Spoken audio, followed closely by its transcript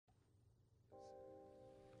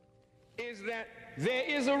is that there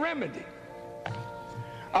is a remedy.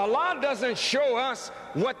 Allah doesn't show us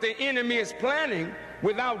what the enemy is planning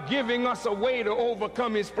without giving us a way to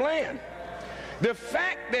overcome his plan. The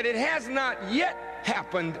fact that it has not yet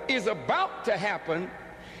happened is about to happen,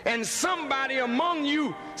 and somebody among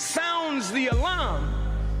you sounds the alarm.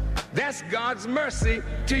 That's God's mercy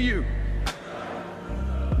to you.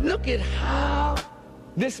 Look at how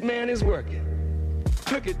this man is working.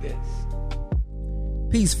 Look at this.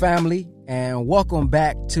 Peace, family, and welcome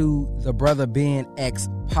back to the Brother Ben X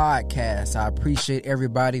podcast. I appreciate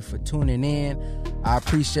everybody for tuning in. I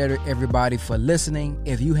appreciate everybody for listening.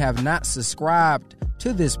 If you have not subscribed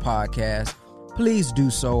to this podcast, please do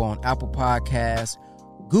so on Apple Podcasts,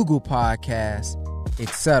 Google Podcasts,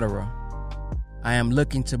 etc. I am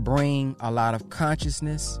looking to bring a lot of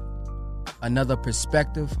consciousness, another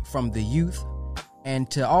perspective from the youth,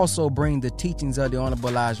 and to also bring the teachings of the Honorable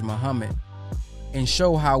Elijah Muhammad and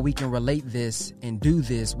show how we can relate this and do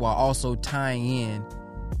this while also tying in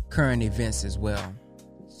current events as well.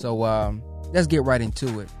 So let's get right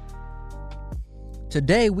into it.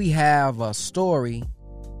 Today we have a story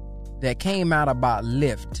that came out about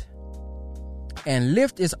Lyft. And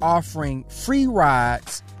Lyft is offering free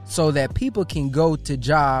rides so that people can go to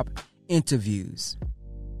job interviews.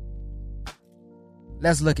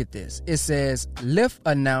 Let's look at this. It says Lyft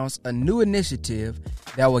announced a new initiative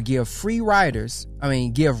that will give riders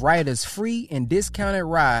free and discounted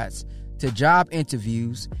rides to job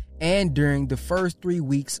interviews and during the first 3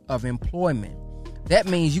 weeks of employment. That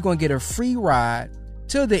means you're going to get a free ride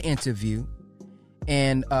to the interview.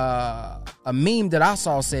 And a meme that I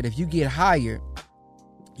saw said if you get hired,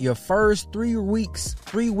 your first 3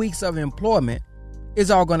 weeks of employment is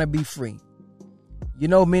all going to be free. You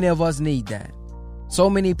know, many of us need that. So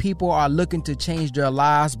many people are looking to change their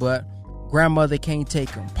lives, but grandmother can't take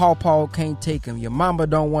them. Pawpaw can't take them. Your mama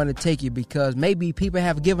don't want to take you because maybe people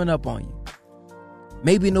have given up on you.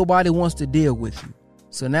 Maybe nobody wants to deal with you.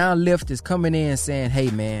 So now Lyft is coming in saying,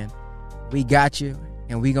 hey man, we got you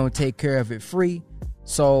and we going to take care of it free.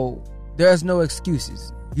 So there's no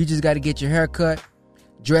excuses. You just got to get your hair cut,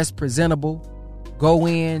 dress presentable, go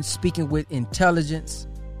in speaking with intelligence,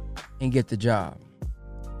 and get the job.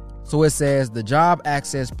 So it says the Job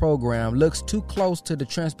Access Program looks too close to the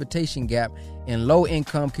transportation gap in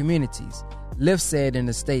low-income communities, Lyft said in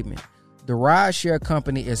a statement. The rideshare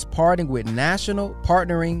company is partnering with national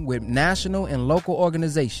and local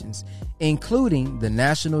organizations, including the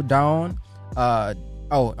National Down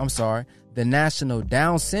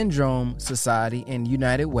Syndrome Society and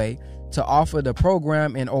United Way, to offer the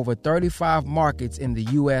program in over 35 markets in the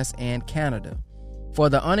U.S. and Canada. For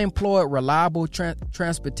the unemployed, reliable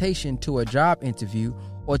transportation to a job interview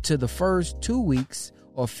or to the first 2 weeks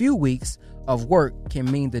or few weeks of work can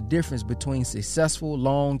mean the difference between successful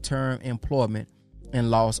long-term employment and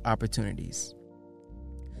lost opportunities.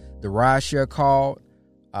 The rideshare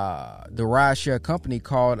company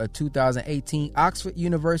called a 2018 Oxford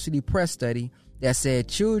University Press study that said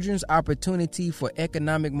children's opportunity for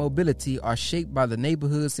economic mobility are shaped by the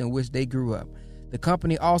neighborhoods in which they grew up. The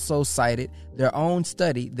company also cited their own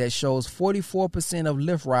study that shows 44% of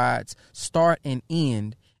Lyft rides start and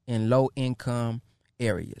end in low-income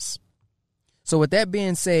areas. So with that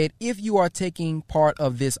being said, if you are taking part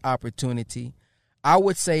of this opportunity, I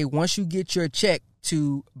would say once you get your check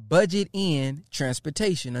to budget in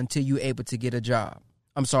transportation until you're able to get a job.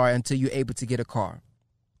 Until you're able to get a car.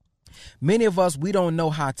 Many of us, we don't know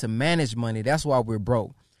how to manage money. That's why we're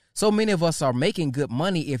broke. So many of us are making good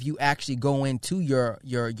money if you actually go into your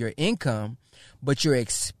income, but your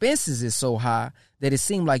expenses is so high that it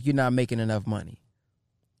seems like you're not making enough money.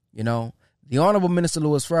 You know, the Honorable Minister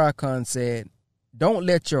Louis Farrakhan said, don't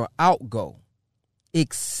let your outgo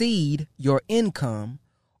exceed your income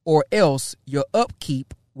or else your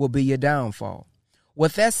upkeep will be your downfall.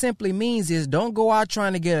 What that simply means is don't go out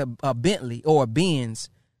trying to get a Bentley or a Benz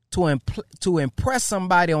to impress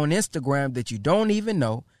somebody on Instagram that you don't even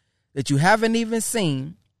know, that you haven't even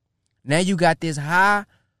seen. Now you got this high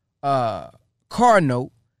car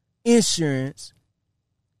note, insurance,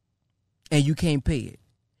 and you can't pay it.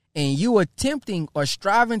 And you attempting or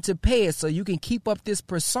striving to pay it so you can keep up this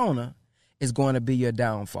persona is going to be your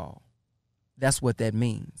downfall. That's what that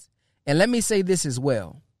means. And let me say this as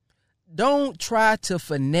well. Don't try to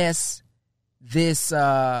finesse this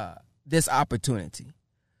opportunity.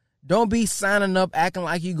 Don't be signing up acting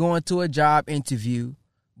like you're going to a job interview,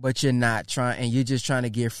 but you're not trying, and you're just trying to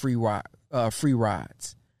get free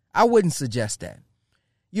rides. I wouldn't suggest that.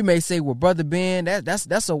 You may say, well, Brother Ben,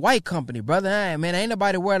 that's a white company, brother. Man, ain't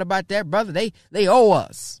nobody worried about that, brother. They owe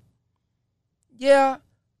us. Yeah,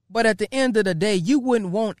 But at the end of the day, you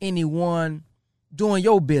wouldn't want anyone doing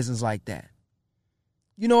your business like that.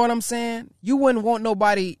 You know what I'm saying? You wouldn't want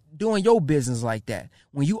nobody doing your business like that.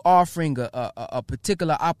 When you offering a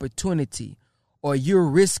particular opportunity, or you're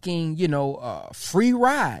risking, free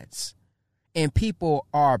rides, and people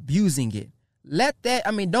are abusing it.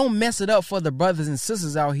 Don't mess it up for the brothers and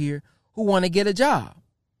sisters out here who want to get a job.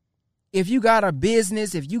 If you got a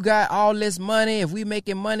business, if you got all this money, if we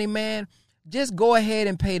making money, man, just go ahead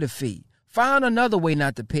and pay the fee. Find another way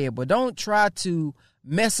not to pay it, but don't try to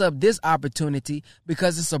mess up this opportunity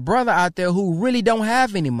because it's a brother out there who really don't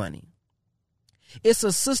have any money. It's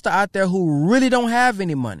a sister out there who really don't have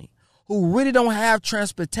any money, who really don't have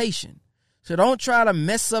transportation. So don't try to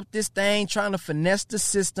mess up this thing, trying to finesse the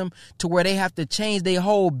system to where they have to change their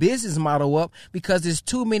whole business model up because there's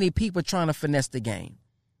too many people trying to finesse the game.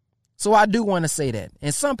 So I do want to say that.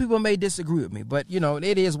 And some people may disagree with me, but,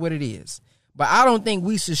 it is what it is. But I don't think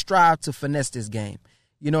we should strive to finesse this game.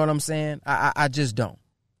 You know what I'm saying? I just don't.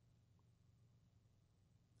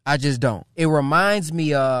 I just don't. It reminds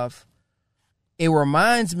me of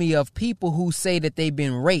people who say that they've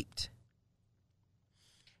been raped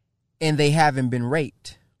and they haven't been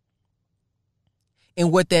raped.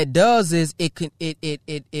 And what that does is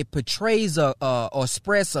it portrays or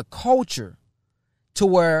spreads a culture to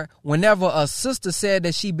where whenever a sister said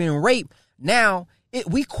that she been raped, now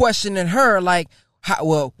we questioning her like,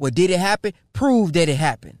 well, did it happen? Prove that it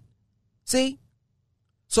happened. See?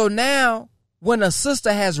 So now when a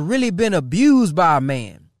sister has really been abused by a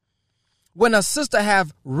man, when a sister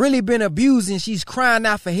have really been abused and she's crying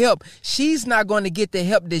out for help, she's not going to get the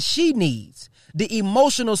help that she needs, the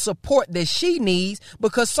emotional support that she needs,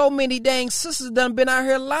 because so many dang sisters done been out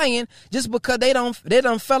here lying just because they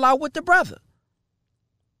done fell out with the brother.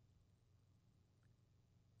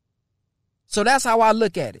 So that's how I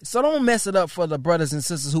look at it. So don't mess it up for the brothers and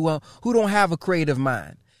sisters who don't have a creative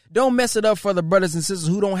mind. Don't mess it up for the brothers and sisters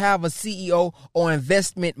who don't have a CEO or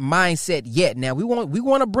investment mindset yet. Now, we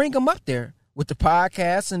want to bring them up there with the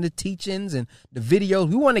podcasts and the teachings and the videos.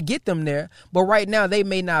 We want to get them there. But right now, they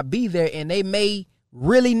may not be there, and they may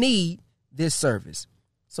really need this service.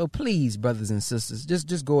 So please, brothers and sisters,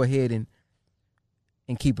 just go ahead and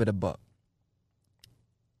keep it a buck.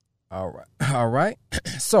 All right.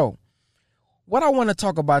 So what I want to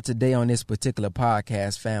talk about today on this particular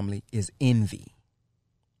podcast, family, is envy.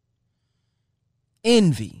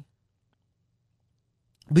 Envy.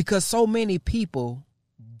 Because so many people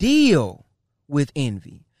deal with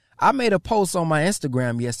envy. I made a post on my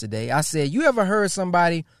Instagram yesterday. I said, you ever heard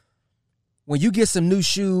somebody, when you get some new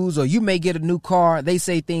shoes or you may get a new car, they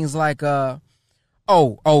say things like, you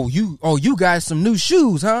got some new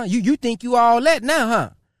shoes, huh? You think you all that now, huh?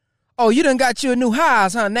 Oh, you done got you a new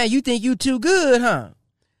house, huh? Now you think you too good, huh?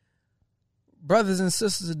 Brothers and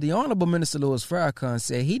sisters, the Honorable Minister Louis Farrakhan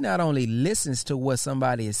said he not only listens to what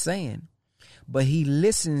somebody is saying, but he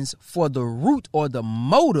listens for the root or the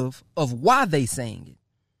motive of why they saying it.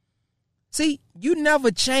 See, you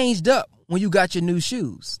never changed up when you got your new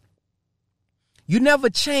shoes. You never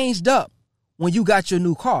changed up when you got your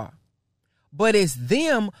new car. But it's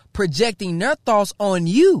them projecting their thoughts on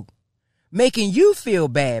you, making you feel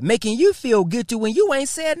bad, making you feel guilty when you ain't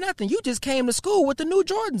said nothing. You just came to school with the new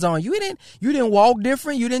Jordans on. You didn't walk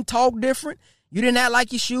different. You didn't talk different. You didn't act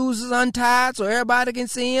like your shoes is untied so everybody can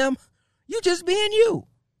see them. You just being you.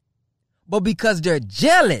 But because they're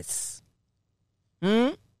jealous,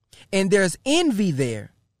 and there's envy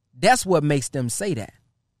there, that's what makes them say that.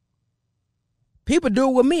 People do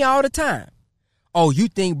it with me all the time. Oh, you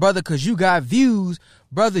think, brother, because you got views,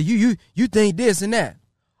 brother, you think this and that.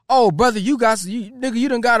 Oh, brother, you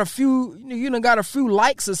done got a few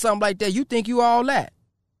likes or something like that. You think you all that.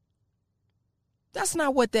 That's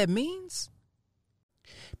not what that means.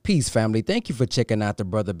 Peace, family. Thank you for checking out the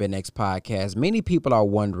Brother Ben X podcast. Many people are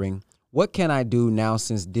wondering, what can I do now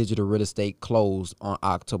since digital real estate closed on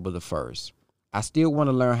October the 1st? I still want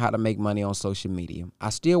to learn how to make money on social media. I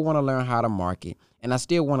still want to learn how to market, and I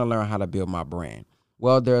still want to learn how to build my brand.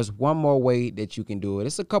 Well, there's one more way that you can do it.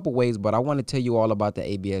 It's a couple ways, but I want to tell you all about the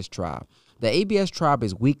ABS Tribe. The ABS Tribe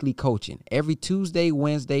is weekly coaching every Tuesday,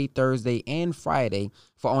 Wednesday, Thursday, and Friday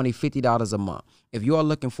for only $50 a month. If you are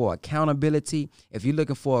looking for accountability, if you're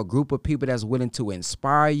looking for a group of people that's willing to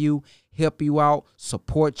inspire you, help you out,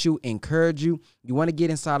 support you, encourage you, you want to get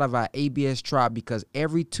inside of our ABS Tribe, because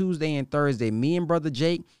every Tuesday and Thursday, me and Brother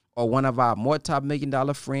Jake or one of our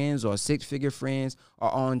multi-million-dollar friends or six-figure friends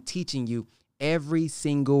are on teaching you every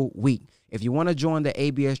single week. If you want to join the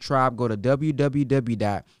ABS Tribe, go to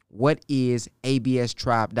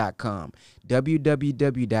www.whatisaBStribe.com.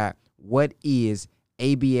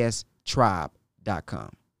 www.whatisaBStribe.com.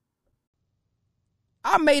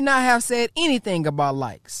 I may not have said anything about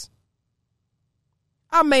likes.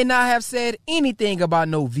 I may not have said anything about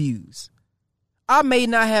no views. I may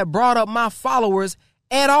not have brought up my followers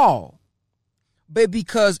at all. But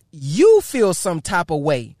because you feel some type of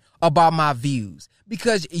way about my views,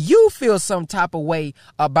 because you feel some type of way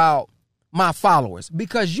about my followers,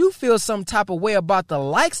 because you feel some type of way about the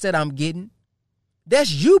likes that I'm getting,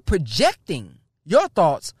 that's you projecting your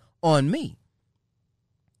thoughts on me.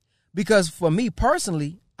 Because for me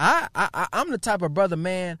personally, I'm the type of brother,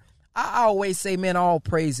 man, I always say, man, all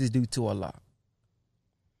praise is due to Allah.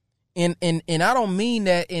 And I don't mean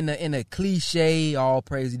that in a cliche, all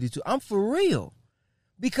praise is due to. I'm for real.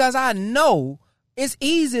 Because I know it's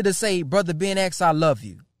easy to say, Brother Ben X, I love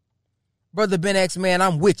you. Brother Ben X, man,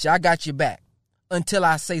 I'm with you. I got your back. Until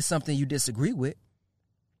I say something you disagree with.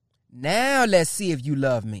 Now let's see if you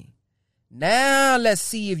love me. Now let's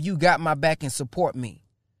see if you got my back and support me.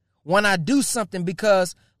 When I do something,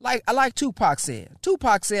 because like Tupac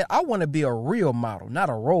said, I want to be a real model,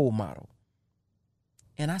 not a role model.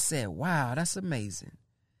 And I said, wow, that's amazing.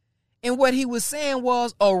 And what he was saying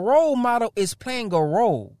was a role model is playing a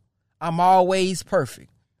role. I'm always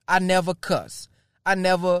perfect. I never cuss. I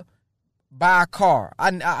never buy a car.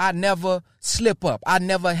 I never slip up. I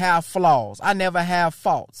never have flaws. I never have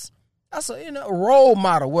faults. That's a role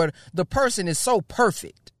model where the person is so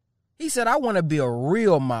perfect. He said, I want to be a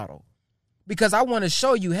real model because I want to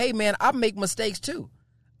show you, hey, man, I make mistakes too.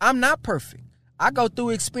 I'm not perfect. I go through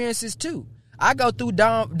experiences too. I go through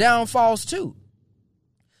downfalls too.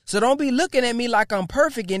 So don't be looking at me like I'm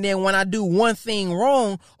perfect, and then when I do one thing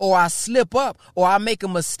wrong or I slip up or I make a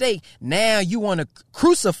mistake, now you want to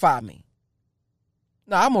crucify me.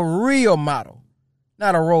 No, I'm a real model,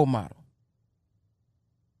 not a role model.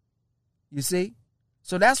 You see?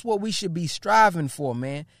 So that's what we should be striving for,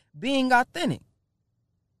 man, being authentic.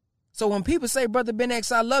 So when people say, Brother Ben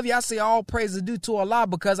X, I love you, I say all praise is due to Allah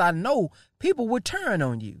because I know people will turn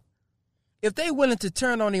on you. If they willing to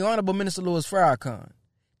turn on the Honorable Minister Louis Farrakhan,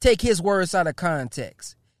 take his words out of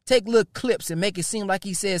context, take little clips and make it seem like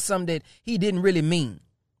he said something that he didn't really mean.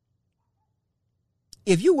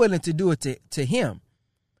 If you're willing to do it to him,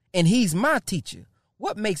 and he's my teacher,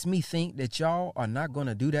 what makes me think that y'all are not going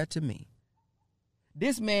to do that to me?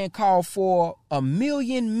 This man called for 1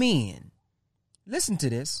 million men. Listen to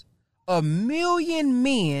this. 1 million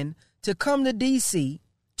men to come to D.C.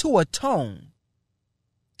 to atone.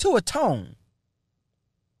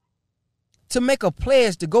 To make a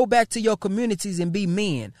pledge to go back to your communities and be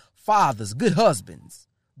men, fathers, good husbands,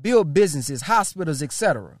 build businesses, hospitals,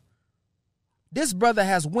 etc. This brother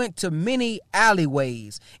has went to many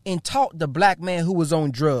alleyways and taught the black man who was on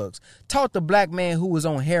drugs, taught the black man who was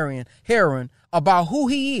on heroin about who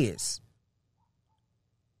he is.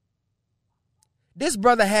 This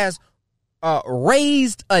brother has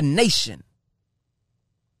raised a nation.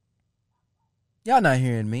 Y'all not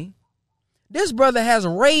hearing me. This brother has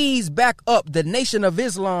raised back up the Nation of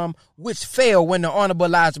Islam, which fell when the Honorable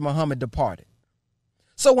Elijah Muhammad departed.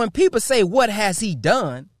 So when people say, what has he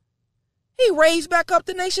done? He raised back up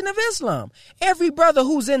the Nation of Islam. Every brother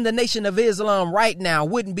who's in the Nation of Islam right now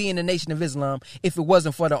wouldn't be in the Nation of Islam if it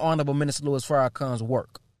wasn't for the Honorable Minister Louis Farrakhan's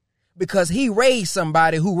work. Because he raised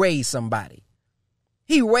somebody who raised somebody.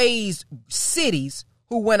 He raised cities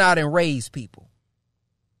who went out and raised people.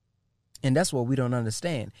 And that's what we don't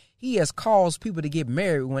understand. He has caused people to get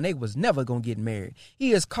married when they was never going to get married.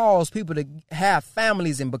 He has caused people to have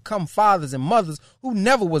families and become fathers and mothers who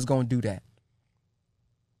never was going to do that.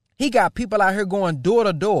 He got people out here going door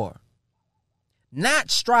to door,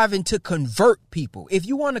 not striving to convert people. If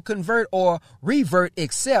you want to convert or revert,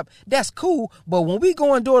 accept, that's cool. But when we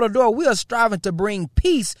going door to door, we are striving to bring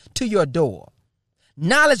peace to your door.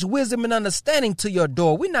 Knowledge, wisdom, and understanding to your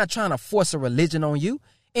door. We're not trying to force a religion on you.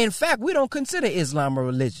 In fact, we don't consider Islam a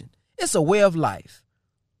religion. It's a way of life.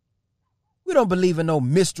 We don't believe in no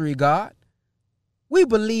mystery God. We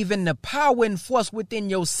believe in the power and force within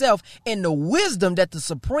yourself and the wisdom that the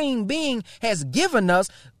Supreme Being has given us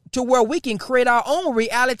to where we can create our own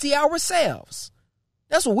reality ourselves.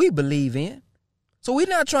 That's what we believe in. So we're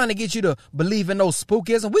not trying to get you to believe in no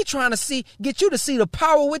spookism. We're trying to get you to see the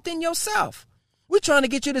power within yourself. We're trying to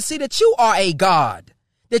get you to see that you are a God.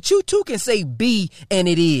 That you too can say be and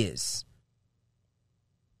it is.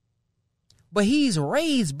 But he's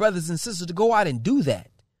raised brothers and sisters to go out and do that.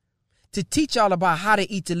 To teach y'all about how to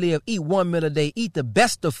eat to live, eat 1 meal a day, eat the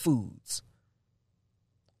best of foods.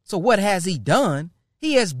 So what has he done?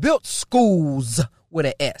 He has built schools with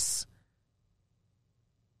an S.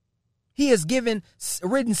 He has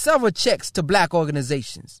written several checks to black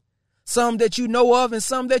organizations. Some that you know of and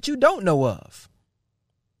some that you don't know of.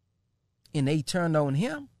 and they turned on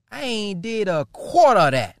him, I ain't did a quarter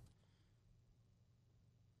of that.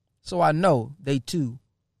 So I know they too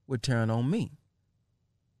would turn on me.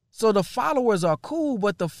 So the followers are cool,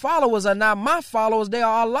 but the followers are not my followers. They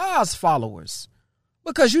are Allah's followers.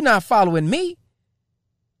 Because you're not following me.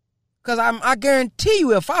 Because I guarantee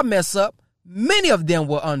you, if I mess up, many of them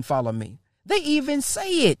will unfollow me. They even say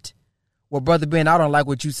it. Well, Brother Ben, I don't like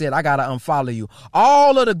what you said. I got to unfollow you.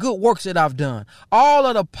 All of the good works that I've done, all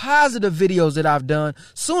of the positive videos that I've done,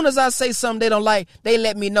 soon as I say something they don't like, they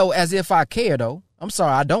let me know as if I care, though. I'm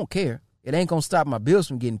sorry, I don't care. It ain't going to stop my bills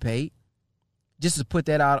from getting paid. Just to put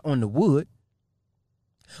that out on the wood.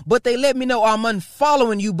 But they let me know I'm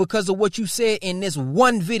unfollowing you because of what you said in this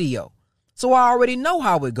one video. So I already know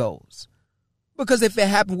how it goes. Because if it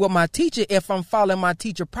happened with my teacher, if I'm following my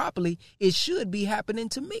teacher properly, it should be happening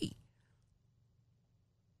to me.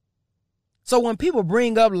 So when people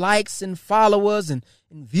bring up likes and followers and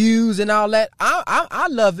views and all that, I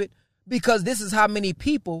love it because this is how many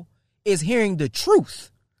people is hearing the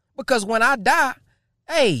truth. Because when I die,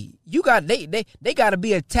 hey, they got to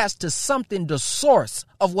be attached to something, the source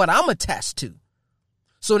of what I'm attached to.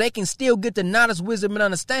 So they can still get the knowledge, wisdom, and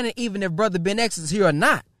understanding, even if Brother Ben X is here or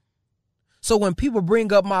not. So when people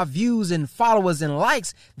bring up my views and followers and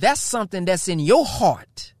likes, that's something that's in your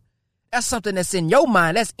heart. That's something that's in your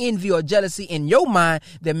mind. That's envy or jealousy in your mind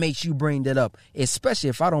that makes you bring that up, especially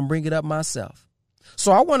if I don't bring it up myself.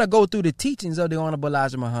 So I want to go through the teachings of the Honorable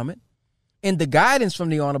Elijah Muhammad and the guidance from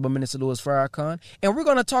the Honorable Minister Louis Farrakhan, and we're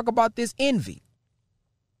going to talk about this envy.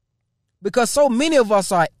 Because so many of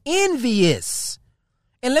us are envious.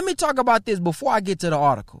 And let me talk about this before I get to the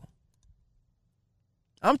article.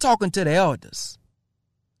 I'm talking to the elders.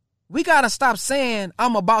 We got to stop saying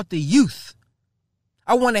I'm about the youth.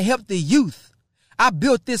 I want to help the youth. I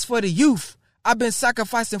built this for the youth. I've been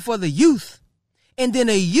sacrificing for the youth. And then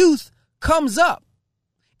a youth comes up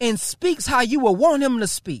and speaks how you will want him to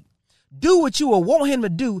speak. Do what you will want him to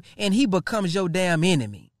do, and he becomes your damn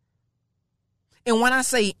enemy. And when I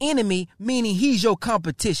say enemy, meaning he's your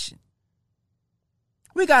competition.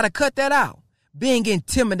 We got to cut that out. Being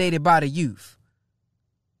intimidated by the youth.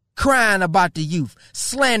 Crying about the youth.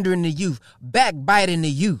 Slandering the youth. Backbiting the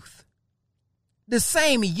youth. The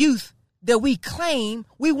same youth that we claim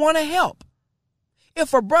we want to help.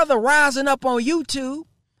 If a brother rising up on YouTube,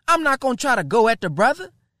 I'm not going to try to go at the brother.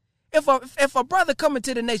 If a brother coming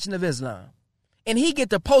to the Nation of Islam and he get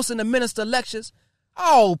to posting the minister lectures,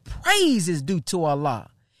 all praise is due to Allah.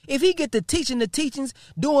 If he get to teaching the teachings,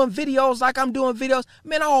 doing videos like I'm doing videos,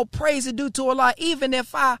 man, all praise is due to Allah. Even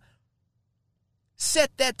if I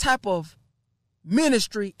set that type of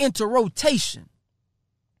ministry into rotation,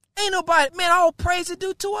 ain't nobody, man, all praise is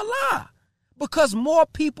due to Allah. Because more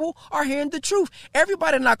people are hearing the truth.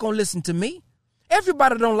 Everybody not going to listen to me.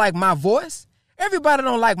 Everybody don't like my voice. Everybody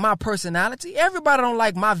don't like my personality. Everybody don't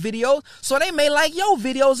like my videos. So they may like your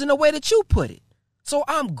videos in the way that you put it. So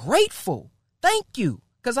I'm grateful. Thank you.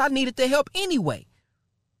 Because I needed the help anyway.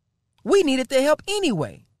 We needed the help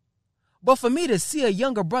anyway. But for me to see a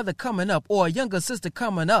younger brother coming up or a younger sister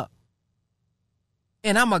coming up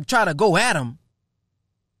and I'm going to try to go at them,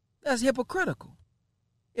 that's hypocritical.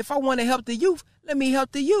 If I want to help the youth, let me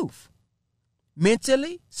help the youth.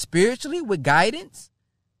 Mentally, spiritually, with guidance,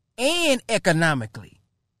 and economically.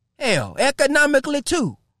 Hell, economically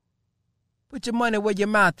too. Put your money where your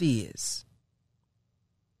mouth is.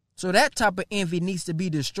 So that type of envy needs to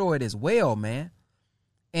be destroyed as well, man.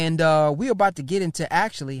 And we're about to get into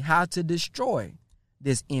actually how to destroy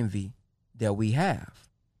this envy that we have.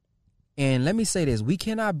 And let me say this, we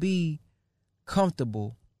cannot be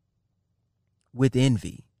comfortable with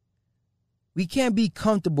envy. We can't be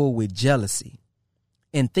comfortable with jealousy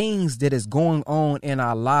and things that is going on in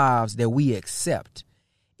our lives that we accept.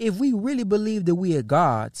 If we really believe that we are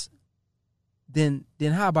gods, then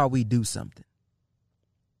how about we do something?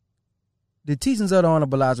 The teachings of the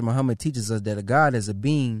Honorable Elijah Muhammad teaches us that a God is a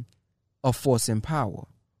being of force and power,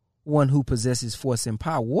 one who possesses force and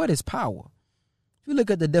power. What is power? If you look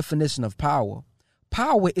at the definition of power,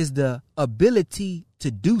 power is the ability to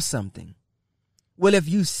do something. Well, if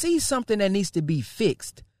you see something that needs to be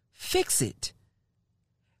fixed, fix it.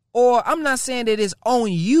 Or I'm not saying that it's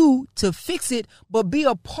on you to fix it, but be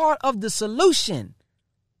a part of the solution.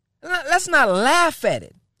 Let's not laugh at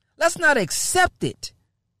it. Let's not accept it.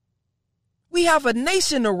 We have a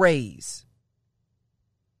nation to raise.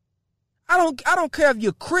 I don't care if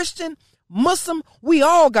you're Christian, Muslim, we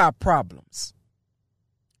all got problems.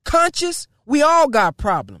 Conscious, we all got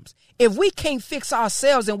problems. If we can't fix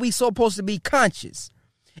ourselves and we supposed to be conscious,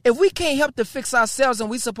 if we can't help to fix ourselves and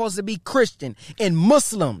we supposed to be Christian and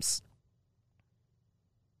Muslims,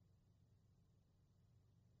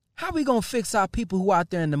 How we going to fix our people who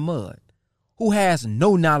out there in the mud, who has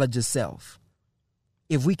no knowledge of self,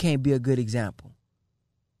 if we can't be a good example?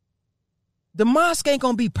 The mosque ain't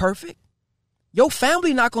going to be perfect. Your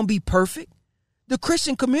family not going to be perfect. The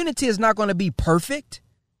Christian community is not going to be perfect.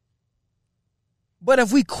 But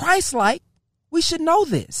if we Christ-like, we should know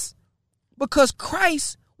this. Because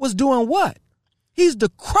Christ was doing what? He's the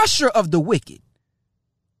crusher of the wicked.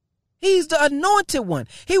 He's the anointed one.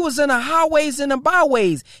 He was in the highways and the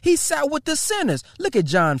byways. He sat with the sinners. Look at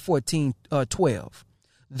John 14:12.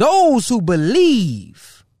 Those who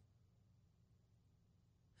believe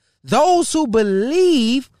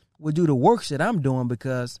will do the works that I'm doing,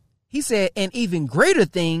 because he said, and even greater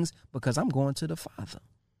things, because I'm going to the Father.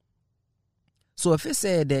 So if it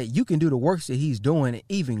said that you can do the works that he's doing and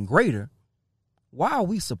even greater, why are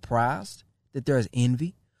we surprised that there's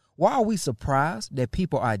envy? Why are we surprised that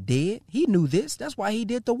people are dead? He knew this. That's why he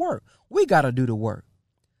did the work. We got to do the work.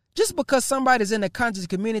 Just because somebody's in the conscious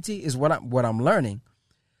community is what I'm learning.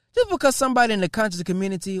 Just because somebody in the conscious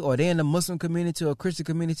community, or they're in the Muslim community or Christian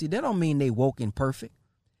community, that don't mean they woke and perfect.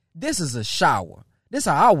 This is a shower. This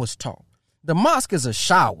is how I was taught. The mosque is a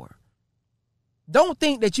shower. Don't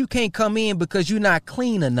think that you can't come in because you're not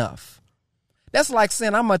clean enough. That's like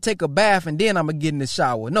saying I'm going to take a bath and then I'm going to get in the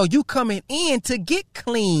shower. No, you coming in to get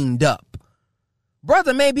cleaned up.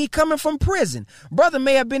 Brother may be coming from prison. Brother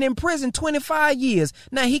may have been in prison 25 years.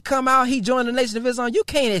 Now he come out, he joined the Nation of Islam. You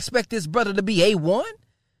can't expect this brother to be A1.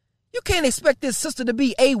 You can't expect this sister to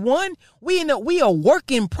be A1. We are work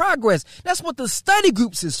in progress. That's what the study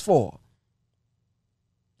groups is for.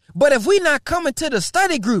 But if we're not coming to the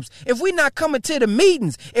study groups, if we're not coming to the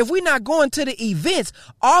meetings, if we're not going to the events,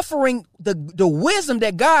 offering the wisdom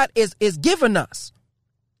that God is giving us,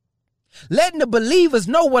 letting the believers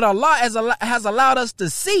know what Allah has allowed us to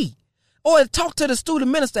see, or talk to the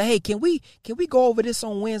student minister, hey, can we go over this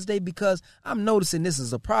on Wednesday, because I'm noticing this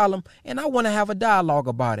is a problem and I want to have a dialogue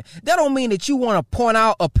about it. That don't mean that you want to point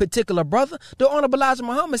out a particular brother. The Honorable Elijah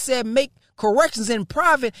Muhammad said make corrections in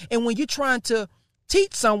private, and when you're trying to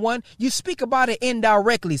teach someone, you speak about it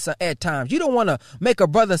indirectly at times. You don't want to make a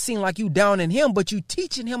brother seem like you down in him, but you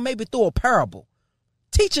teaching him maybe through a parable,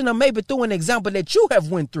 teaching him maybe through an example that you have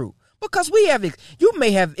went through, because you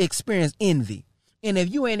may have experienced envy. And if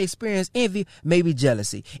you ain't experienced envy, maybe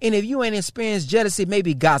jealousy. And if you ain't experienced jealousy,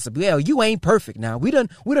 maybe gossip. Well, you ain't perfect now. We done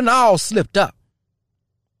all slipped up.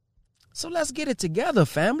 So let's get it together,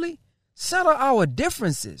 family. Settle our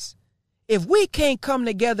differences. If we can't come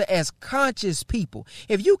together as conscious people,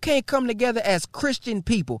 if you can't come together as Christian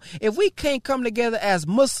people, if we can't come together as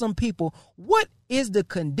Muslim people, what is the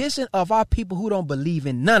condition of our people who don't believe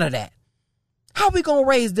in none of that? How we going to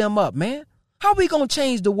raise them up, man? How we going to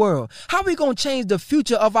change the world? How we going to change the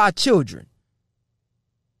future of our children?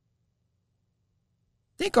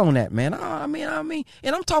 Think on that, man. I mean,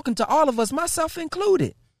 and I'm talking to all of us, myself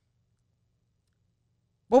included.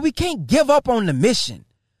 But we can't give up on the mission.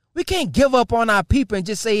 We can't give up on our people and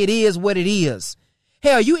just say it is what it is.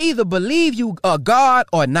 Hell, you either believe you are God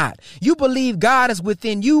or not. You believe God is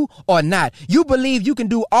within you or not. You believe you can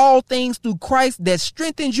do all things through Christ that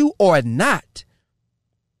strengthens you or not.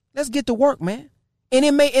 Let's get to work, man.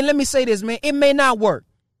 And let me say this, man, it may not work.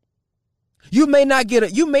 You may not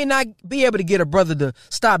be able to get a brother to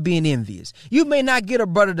stop being envious. You may not get a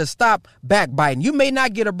brother to stop backbiting. You may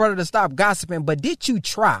not get a brother to stop gossiping, but did you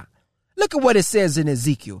try? Look at what it says in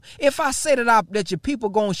Ezekiel. If I say that your people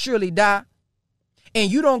going to surely die,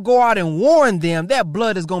 and you don't go out and warn them, that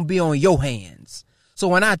blood is going to be on your hands. So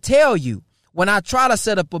when I tell you, when I try to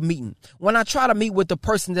set up a meeting, when I try to meet with the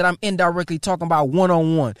person that I'm indirectly talking about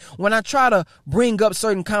one-on-one, when I try to bring up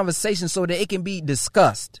certain conversations so that it can be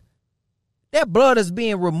discussed, that blood is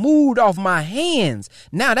being removed off my hands.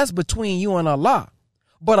 Now that's between you and Allah.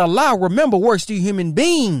 But Allah, remember, works through human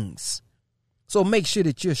beings. So make sure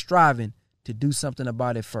that you're striving to do something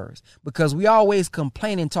about it first, because we always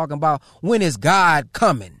complain and talking about when is God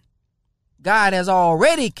coming. God has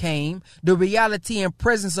already came. The reality and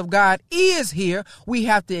presence of God is here. We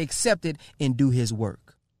have to accept it and do his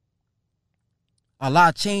work.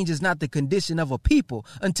 Allah changes not the condition of a people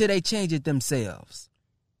until they change it themselves.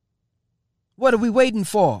 What are we waiting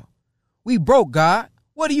for? We broke, God.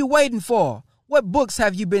 What are you waiting for? What books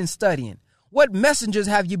have you been studying? What messengers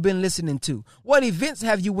have you been listening to? What events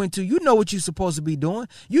have you went to? You know what you're supposed to be doing.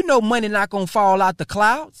 You know money not going to fall out the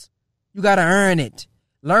clouds. You got to earn it.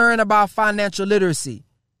 Learn about financial literacy.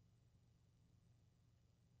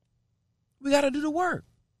 We got to do the work.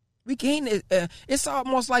 We can't. It's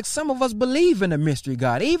almost like some of us believe in a mystery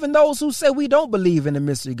God, even those who say we don't believe in a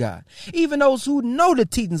mystery God, even those who know the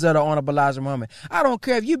teachings of the Honorable Elijah Muhammad. I don't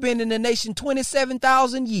care if you've been in the nation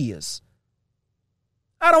 27,000 years.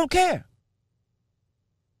 I don't care.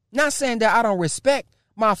 Not saying that I don't respect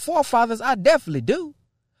my forefathers. I definitely do.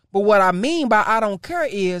 But what I mean by I don't care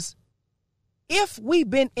is if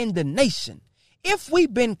we've been in the nation, if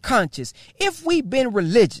we've been conscious, if we've been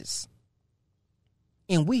religious,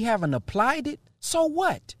 and we haven't applied it, so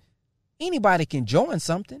what? Anybody can join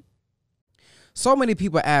something. So many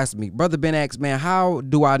people ask me, Brother Ben X, man, how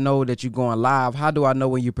do I know that you're going live? How do I know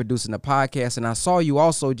when you're producing a podcast? And I saw you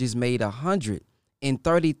also just made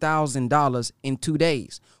 $130,000 in 2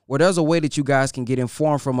 days. Well, there's a way that you guys can get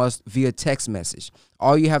informed from us via text message.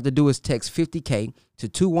 All you have to do is text 50K to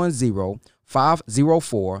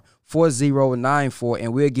 210-504-4094,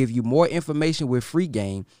 and we'll give you more information with free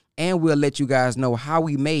game. And we'll let you guys know how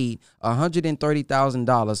we made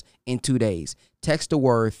 $130,000 in 2 days. Text the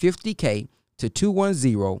word 50K to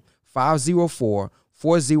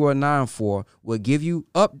 210-504-4094. We'll give you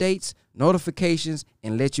updates, notifications,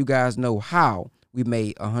 and let you guys know how we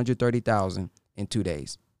made $130,000 in 2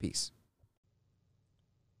 days. Peace.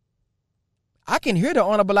 I can hear the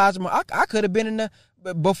Honorable Elijah Muhammad. I could have been in the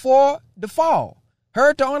before the fall.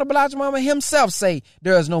 Heard the Honorable Elijah Muhammad himself say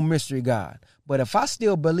there is no mystery God. But if I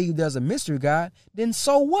still believe there's a mystery God, then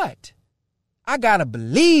so what? I got to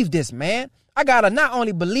believe this, man. I got to not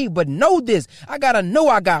only believe, but know this. I got to know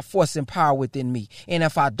I got force and power within me. And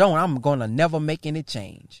if I don't, I'm going to never make any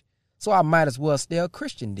change. So I might as well stay a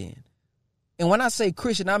Christian then. And when I say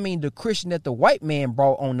Christian, I mean the Christian that the white man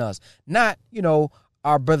brought on us. Not,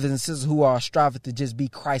 our brothers and sisters who are striving to just be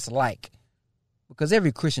Christ-like. Because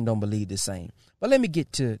every Christian don't believe the same. But let me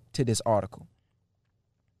get to this article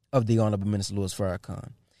of the Honorable Minister Louis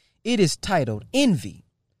Farrakhan. It is titled, Envy,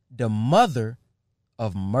 the Mother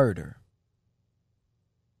of Murder.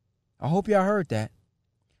 I hope y'all heard that.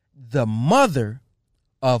 The mother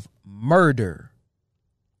of murder.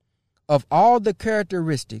 Of all the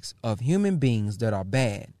characteristics of human beings that are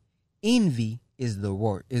bad, envy is the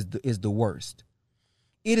worst.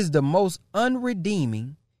 It is the most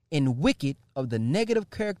unredeeming and wicked of the negative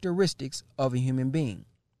characteristics of a human being.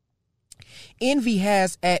 Envy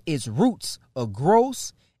has at its roots a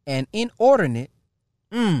gross and inordinate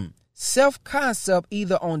self-concept,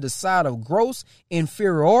 either on the side of gross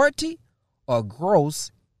inferiority or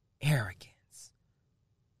gross arrogance.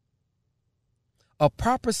 A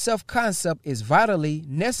proper self-concept is vitally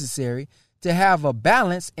necessary to have a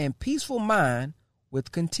balanced and peaceful mind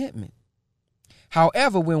with contentment.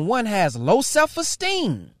 However, when one has low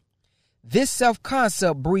self-esteem, this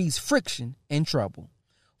self-concept breeds friction and trouble.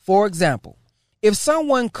 For example, if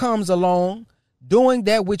someone comes along doing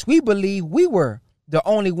that which we believe we were the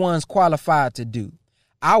only ones qualified to do,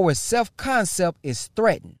 our self-concept is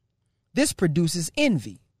threatened. This produces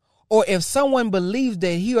envy. Or if someone believes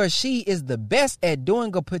that he or she is the best at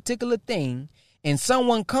doing a particular thing and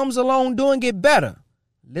someone comes along doing it better,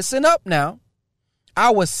 listen up now,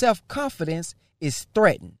 our self-confidence is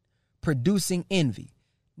threatened, producing envy.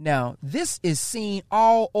 Now, this is seen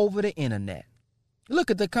all over the internet. Look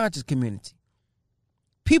at the conscious community.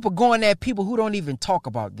 People going at people who don't even talk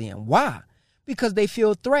about them. Why? Because they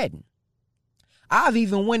feel threatened. I've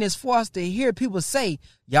even went as far as to hear people say,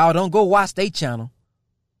 y'all don't go watch their channel.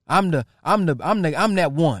 I'm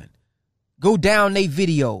that one. Go down their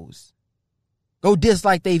videos. Go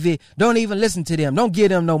dislike their video. Don't even listen to them. Don't give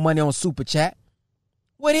them no money on Super Chat.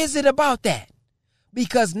 What is it about that?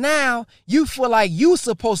 Because now you feel like you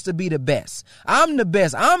supposed to be the best. I'm the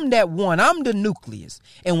best. I'm that one. I'm the nucleus.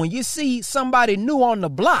 And when you see somebody new on the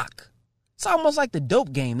block, it's almost like the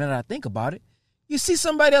dope game now that I think about it. You see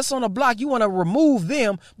somebody else on the block, you want to remove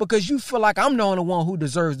them because you feel like I'm the only one who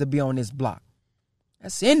deserves to be on this block.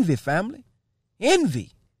 That's envy, family.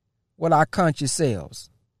 Envy with our conscious selves.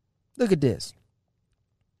 Look at this.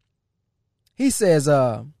 He says,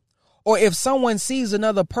 or if someone sees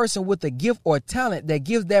another person with a gift or talent that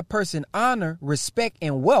gives that person honor, respect,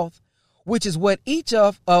 and wealth, which is what each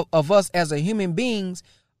of us as human beings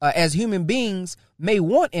may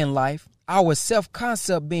want in life, our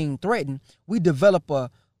self-concept being threatened, we develop a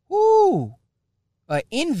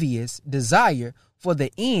envious desire for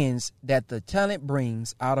the ends that the talent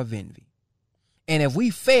brings out of envy. And if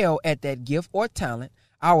we fail at that gift or talent,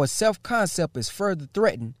 our self-concept is further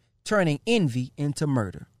threatened, turning envy into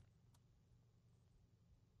murder.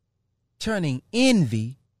 Turning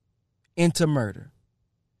envy into murder.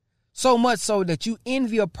 So much so that you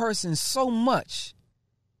envy a person so much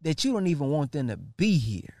that you don't even want them to be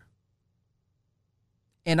here.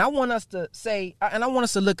 And I want us to say, and I want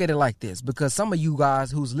us to look at it like this, because some of you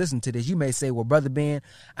guys who's listening to this, you may say, well, Brother Ben,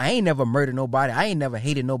 I ain't never murdered nobody. I ain't never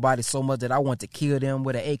hated nobody so much that I want to kill them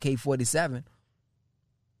with an AK-47.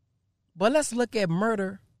 But let's look at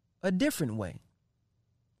murder a different way.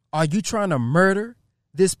 Are you trying to murder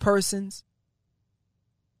this person's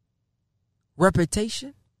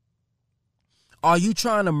reputation? Are you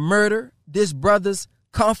trying to murder this brother's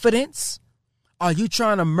confidence? Are you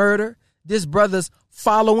trying to murder this brother's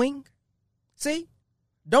following? See,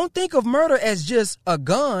 don't think of murder as just a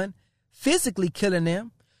gun physically killing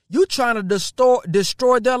them. You trying to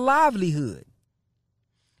destroy their livelihood.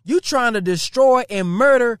 You trying to destroy and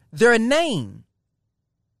murder their name.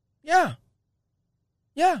 Yeah.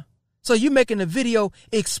 So you making a video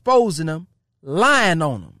exposing them, lying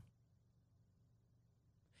on them.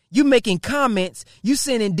 You making comments, you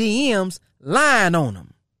sending DMs, lying on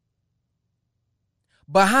them.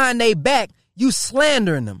 Behind their back, you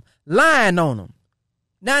slandering them, lying on them.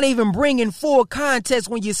 Not even bringing full context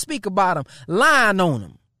when you speak about them, lying on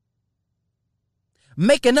them.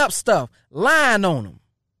 Making up stuff, lying on them.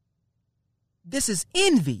 This is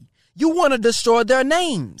envy. You want to destroy their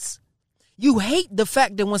names. You hate the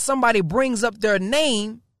fact that when somebody brings up their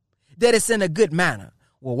name, that it's in a good manner.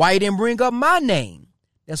 Well, why you didn't bring up my name?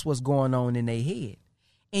 That's what's going on in their head.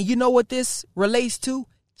 And you know what this relates to?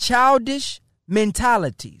 Childish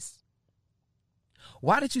mentalities.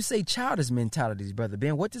 Why did you say childish mentalities, Brother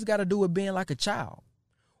Ben? What this got to do with being like a child?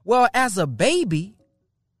 Well, as a baby,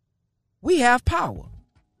 we have power.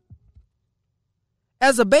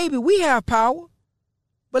 As a baby, we have power.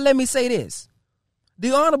 But let me say this.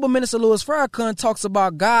 The Honorable Minister Louis Farrakhan talks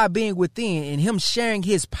about God being within and him sharing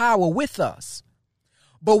his power with us.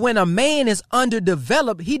 But when a man is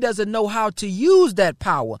underdeveloped, he doesn't know how to use that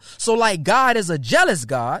power. So like God is a jealous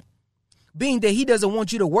God, being that he doesn't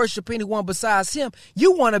want you to worship anyone besides him,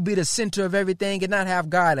 you want to be the center of everything and not have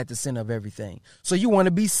God at the center of everything. So you want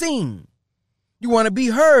to be seen. You want to be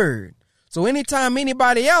heard. So anytime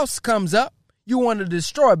anybody else comes up, you want to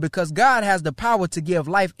destroy, because God has the power to give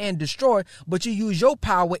life and destroy, but you use your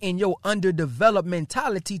power in your underdeveloped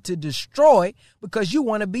mentality to destroy because you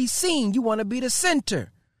want to be seen. You want to be the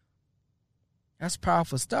center. That's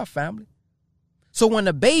powerful stuff, family. So when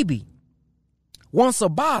a baby wants a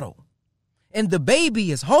bottle and the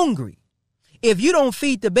baby is hungry, if you don't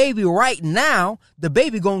feed the baby right now, the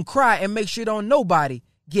baby gonna cry and make sure don't nobody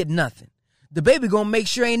get nothing. The baby gonna make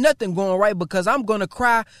sure ain't nothing going right because I'm gonna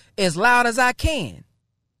cry as loud as I can.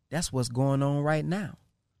 That's what's going on right now.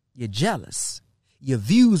 You're jealous. Your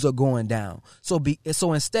views are going down. So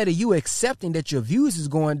instead of you accepting that your views is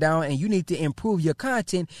going down and you need to improve your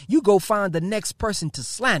content, you go find the next person to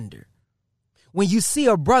slander. When you see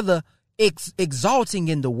a brother exalting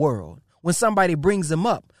in the world, when somebody brings him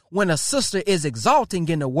up, when a sister is exalting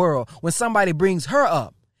in the world, when somebody brings her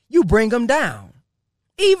up, you bring them down.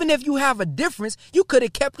 Even if you have a difference, you could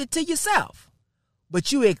have kept it to yourself.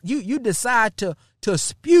 But you decide to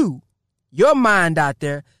spew your mind out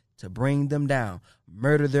there to bring them down,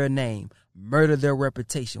 murder their name, murder their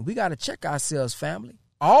reputation. We got to check ourselves, family.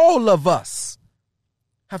 All of us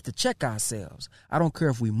have to check ourselves. I don't care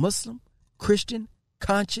if we Muslim, Christian,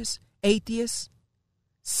 conscious, atheist.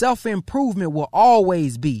 Self-improvement will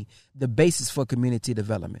always be the basis for community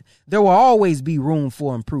development. There will always be room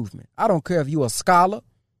for improvement. I don't care if you're a scholar.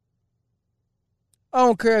 I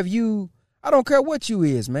don't care what you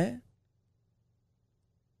is, man.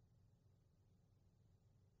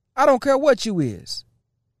 I don't care what you is.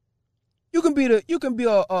 You can be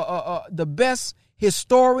the best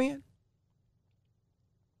historian,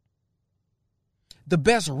 the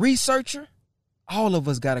best researcher. All of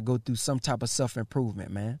us got to go through some type of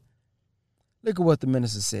self-improvement, man. Look at what the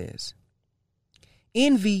minister says.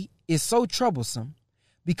 Envy is so troublesome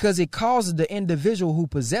because it causes the individual who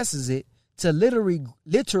possesses it to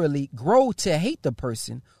literally grow to hate the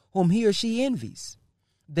person whom he or she envies.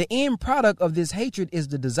 The end product of this hatred is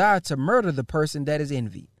the desire to murder the person that is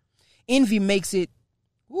envied. Envy makes its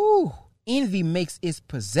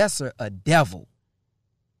possessor a devil.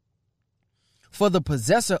 For the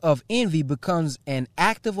possessor of envy becomes an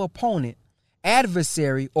active opponent,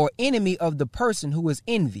 adversary, or enemy of the person who is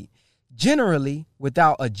envied, generally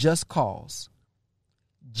without a just cause.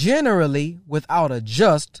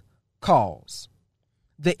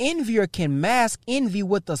 The envier can mask envy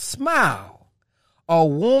with a smile, a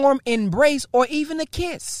warm embrace, or even a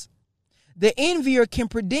kiss. The envier can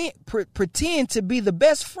pretend to be the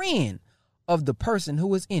best friend of the person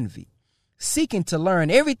who is envied, seeking to learn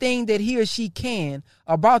everything that he or she can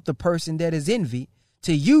about the person that is envied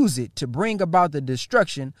to use it to bring about the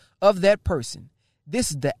destruction of that person. This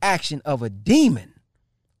is the action of a demon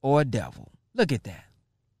or a devil. Look at that.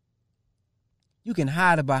 You can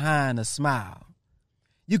hide it behind a smile.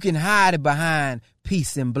 You can hide it behind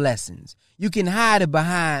peace and blessings. You can hide it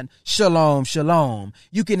behind shalom, shalom.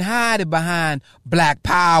 You can hide it behind black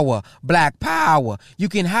power, black power. You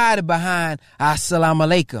can hide it behind assalamu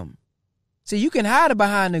alaikum. See, you can hide it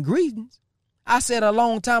behind the greetings. I said a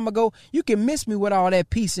long time ago, you can miss me with all that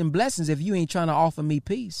peace and blessings if you ain't trying to offer me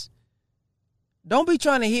peace. Don't be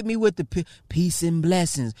trying to hit me with the peace and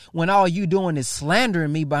blessings when all you doing is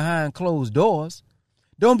slandering me behind closed doors.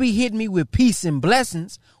 Don't be hitting me with peace and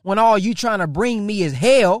blessings when all you trying to bring me is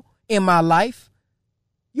hell in my life.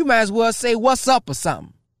 You might as well say what's up or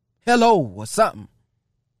something. Hello or something.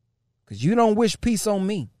 Because you don't wish peace on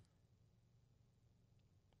me.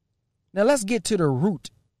 Now let's get to the root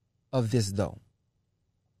of this though.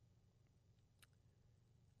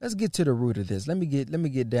 Let's get to the root of this. Let me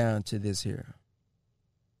get down to this here.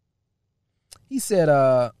 He said,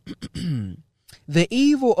 the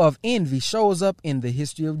evil of envy shows up in the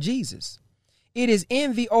history of Jesus. It is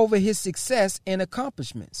envy over his success and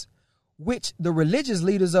accomplishments, which the religious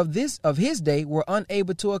leaders of his day were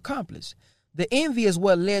unable to accomplish. The envy is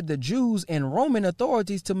what led the Jews and Roman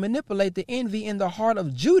authorities to manipulate the envy in the heart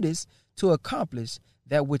of Judas to accomplish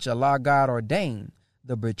that which Allah God ordained,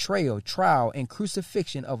 the betrayal, trial, and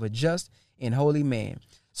crucifixion of a just and holy man.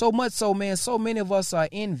 So much so, man, so many of us are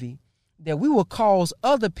envy that we will cause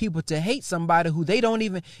other people to hate somebody who you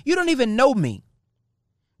don't even know me.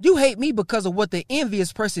 You hate me because of what the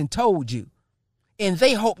envious person told you. And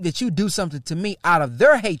they hope that you do something to me out of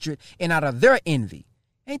their hatred and out of their envy.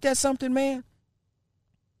 Ain't that something, man?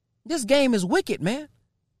 This game is wicked, man.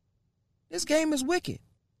 This game is wicked.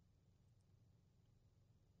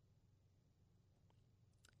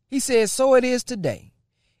 He says, so it is today.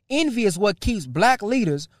 Envy is what keeps black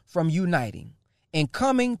leaders from uniting and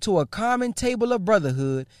coming to a common table of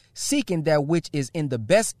brotherhood, seeking that which is in the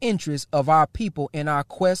best interest of our people in our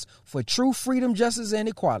quest for true freedom, justice, and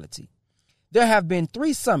equality. There have been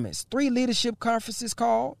 3 summits, 3 leadership conferences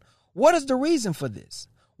called. What is the reason for this?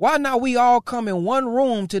 Why not we all come in one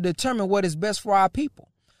room to determine what is best for our people?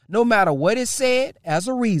 No matter what is said as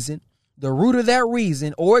a reason, the root of that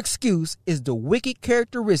reason or excuse is the wicked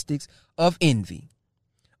characteristics of envy.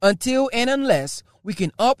 Until and unless we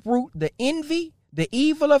can uproot the envy, the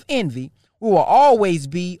evil of envy, we will always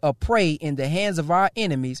be a prey in the hands of our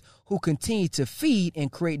enemies who continue to feed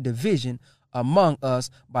and create division among us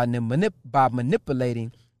by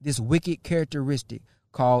manipulating this wicked characteristic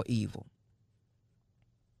called evil.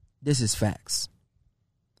 This is facts.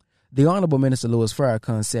 The Honorable Minister Louis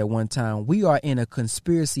Farrakhan said one time, we are in a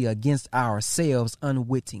conspiracy against ourselves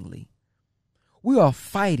unwittingly. We are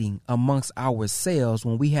fighting amongst ourselves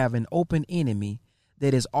when we have an open enemy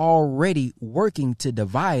that is already working to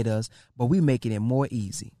divide us, but we making it more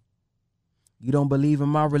easy. You don't believe in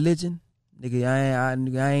my religion? Nigga,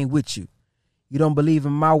 I ain't with you. You don't believe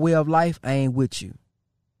in my way of life? I ain't with you.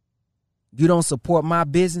 You don't support my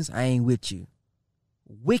business? I ain't with you.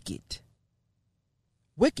 Wicked.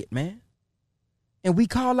 Wicked, man. And we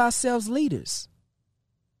call ourselves leaders.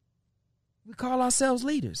 We call ourselves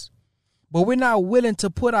leaders. But we're not willing to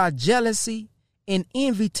put our jealousy and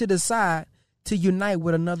envy to the side to unite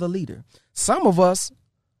with another leader. Some of us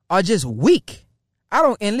are just weak. I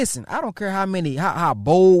don't care how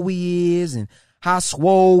bold we is and how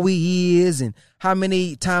swole we is and how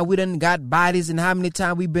many times we done got bodies and how many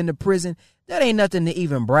times we've been to prison. That ain't nothing to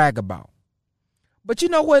even brag about. But you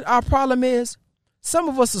know what our problem is? Some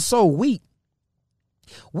of us are so weak.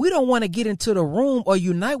 We don't want to get into the room or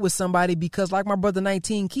unite with somebody because, like my brother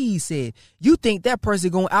 19 Keys said, you think that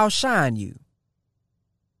person going to outshine you.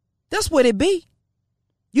 That's what it be.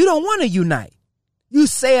 You don't want to unite. You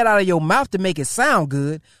say it out of your mouth to make it sound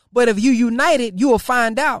good, but if you unite it, you will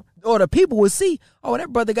find out, or the people will see, oh,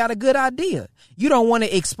 that brother got a good idea. You don't want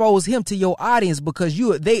to expose him to your audience because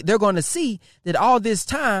they're going to see that all this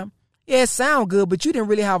time, yeah, it sound good, but you didn't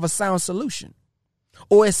really have a sound solution.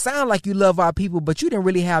 Or it sound like you love our people, but you didn't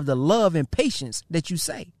really have the love and patience that you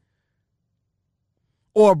say.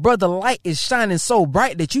 Or brother light is shining so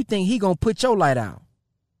bright that you think he going to put your light out.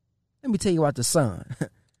 Let me tell you about the sun.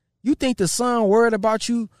 You think the sun worried about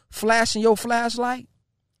you flashing your flashlight?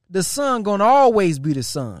 The sun going to always be the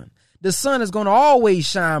sun. The sun is going to always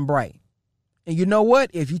shine bright. And you know what?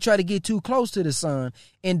 If you try to get too close to the sun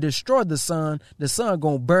and destroy the sun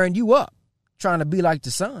going to burn you up trying to be like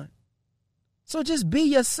the sun. So just be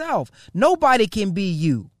yourself. Nobody can be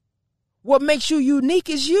you. What makes you unique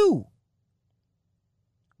is you.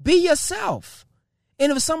 Be yourself.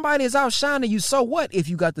 And if somebody is outshining you, so what if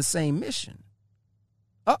you got the same mission?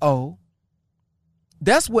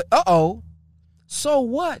 That's what, So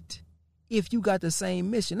what if you got the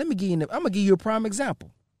same mission? I'm gonna give you a prime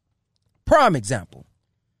example.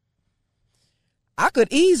 I could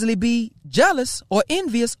easily be jealous or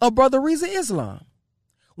envious of Brother Reza Islam.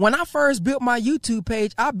 When I first built my YouTube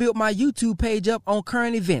page, I built my YouTube page up on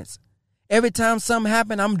current events. Every time something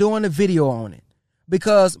happened, I'm doing a video on it.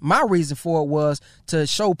 Because my reason for it was to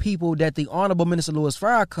show people that the Honorable Minister Louis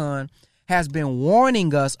Farrakhan has been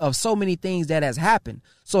warning us of so many things that has happened.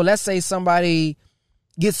 So let's say somebody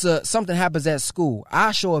gets something happens at school.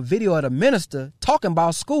 I show a video of the minister talking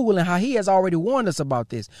about school and how he has already warned us about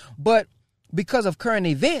this. But because of current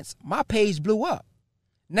events, my page blew up.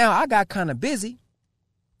 Now I got kind of busy.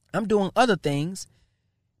 I'm doing other things.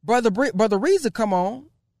 Brother Reza come on,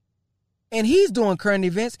 and he's doing current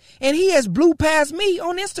events, and he has blew past me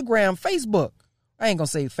on Instagram, Facebook. I ain't gonna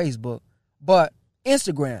say Facebook, but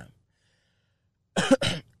Instagram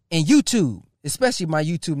and YouTube. Especially my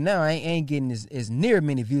YouTube now, I ain't getting as near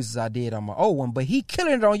many views as I did on my old one, but he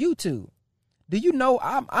killing it on YouTube. Do you know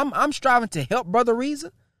I'm striving to help Brother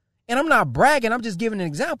Reza? And I'm not bragging, I'm just giving an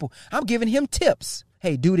example. I'm giving him tips.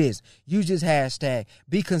 Hey, do this. Use this hashtag.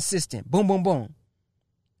 Be consistent. Boom, boom, boom.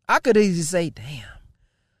 I could easily say, damn,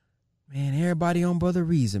 man, everybody on Brother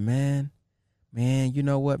Reza, man. Man, you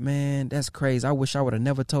know what, man? That's crazy. I wish I would have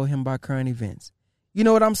never told him about current events. You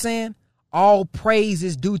know what I'm saying? All praise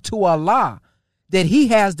is due to Allah, that he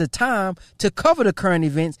has the time to cover the current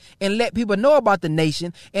events and let people know about the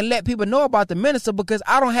nation and let people know about the minister, because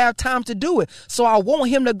I don't have time to do it. So I want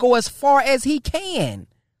him to go as far as he can.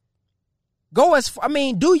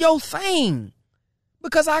 Do your thing.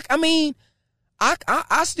 Because I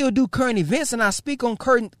still do current events and I speak on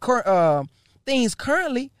current things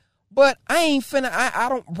currently, but I don't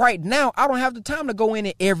have the time to go in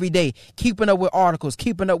it every day, keeping up with articles,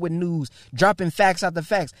 keeping up with news, dropping facts after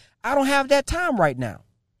facts. I don't have that time right now.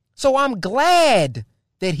 So I'm glad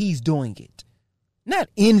that he's doing it. Not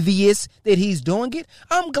envious that he's doing it.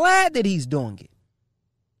 I'm glad that he's doing it.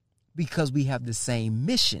 Because we have the same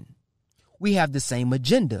mission. We have the same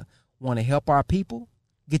agenda. Want to help our people,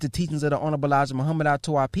 get the teachings of the Honorable Elijah Muhammad out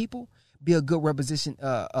to our people, be a good representation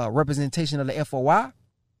of the FOI.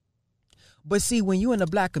 But see, when you're in the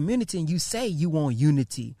black community and you say you want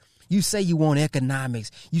unity, you say you want economics,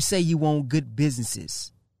 you say you want good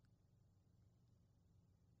businesses,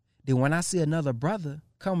 then when I see another brother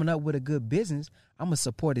coming up with a good business, I'm going to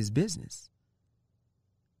support his business.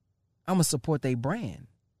 I'm going to support their brand.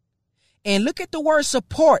 And look at the word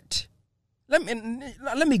support. Let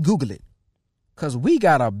me Google it. Because we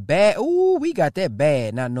got that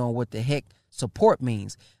bad not knowing what the heck support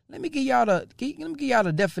means. Let me give y'all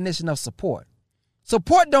the definition of support.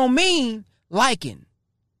 Support don't mean liking.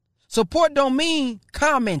 Support don't mean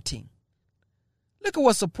commenting. Look at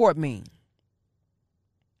what support means.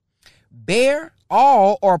 Bear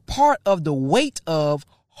all or part of the weight of,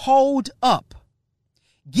 hold up.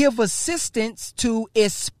 Give assistance to,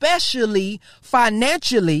 especially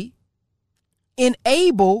financially,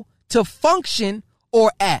 enable to function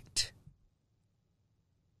or act.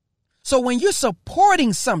 So when you're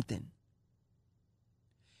supporting something,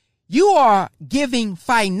 you are giving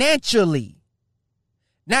financially,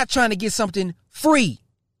 not trying to get something free,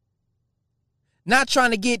 not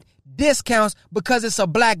trying to get discounts because it's a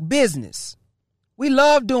black business. We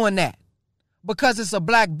love doing that. Because it's a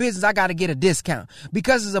black business, I got to get a discount.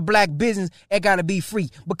 Because it's a black business, it got to be free.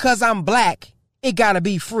 Because I'm black, it got to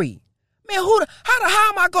be free. Man, how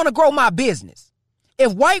am I going to grow my business?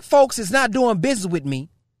 If white folks is not doing business with me,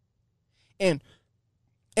 and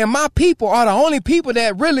my people are the only people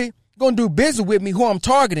that really going to do business with me who I'm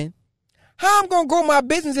targeting, how I'm going to grow my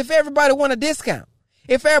business if everybody want a discount?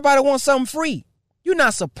 If everybody wants something free? You're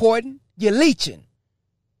not supporting, you're leeching.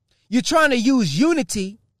 You're trying to use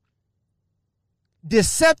unity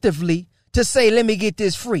deceptively to say, let me get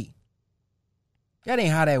this free. That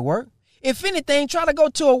ain't how that works. If anything, try to go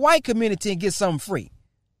to a white community and get something free.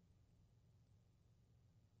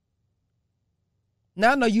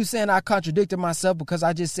 Now, I know you saying I contradicted myself because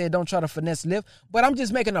I just said don't try to finesse lift, but I'm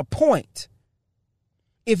just making a point.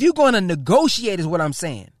 If you're going to negotiate is what I'm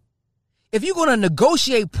saying. If you're going to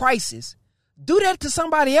negotiate prices, do that to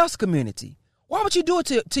somebody else's community. Why would you do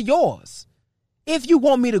it to yours? If you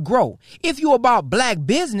want me to grow, if you're about black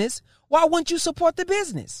business, why wouldn't you support the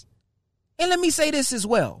business? And let me say this as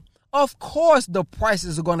well. Of course, the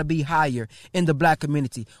prices are going to be higher in the black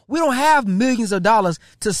community. We don't have millions of dollars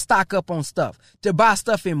to stock up on stuff, to buy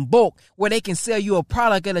stuff in bulk where they can sell you a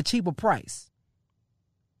product at a cheaper price.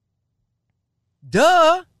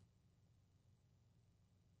 Duh.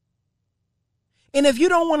 And if you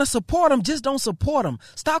don't want to support them, just don't support them.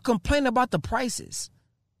 Stop complaining about the prices.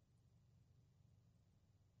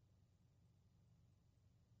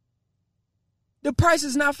 The price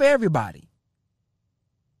is not for everybody.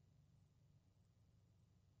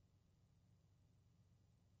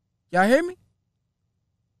 Y'all hear me?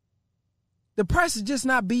 The price is just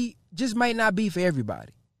might not be for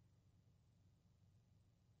everybody.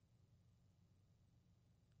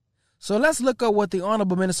 So let's look up what the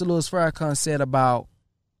Honorable Minister Louis Farrakhan said about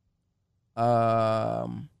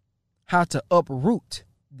how to uproot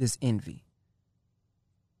this envy.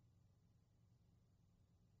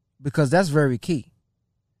 Because that's very key.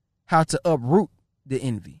 How to uproot the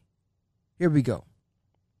envy. Here we go.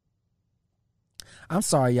 I'm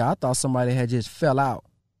sorry, y'all. I thought somebody had just fell out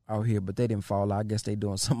here, but they didn't fall out. I guess they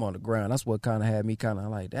doing something on the ground. That's what kind of had me kind of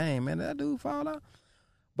like, dang, man, did that dude fall out?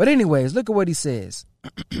 But anyways, look at what he says.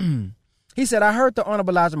 He said, I heard the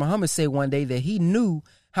Honorable Elijah Muhammad say one day that he knew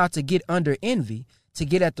how to get under envy, to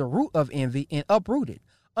get at the root of envy and uproot it.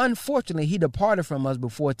 Unfortunately, he departed from us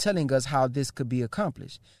before telling us how this could be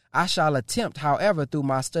accomplished. I shall attempt, however, through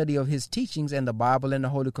my study of his teachings and the Bible and the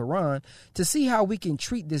Holy Quran, to see how we can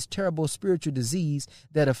treat this terrible spiritual disease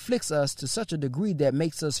that afflicts us to such a degree that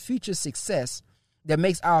makes our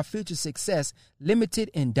future success limited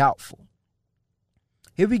and doubtful.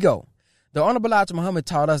 Here we go. The Honorable Elijah Muhammad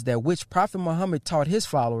taught us that which Prophet Muhammad taught his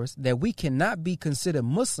followers, that we cannot be considered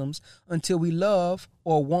Muslims until we love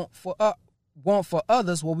or want for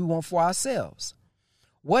others what we want for ourselves.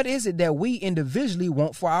 What is it that we individually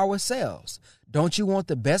want for ourselves? Don't you want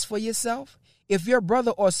the best for yourself? If your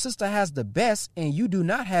brother or sister has the best and you do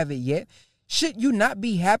not have it yet, should you not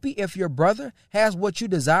be happy if your brother has what you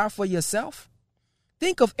desire for yourself?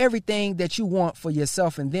 Think of everything that you want for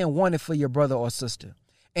yourself and then want it for your brother or sister.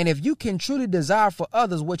 And if you can truly desire for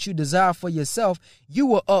others what you desire for yourself, you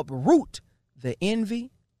will uproot the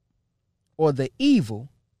envy or the evil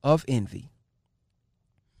of envy.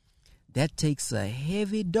 That takes a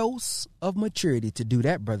heavy dose of maturity to do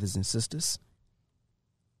that, brothers and sisters.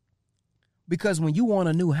 Because when you want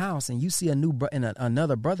a new house and you see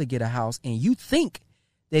another brother get a house and you think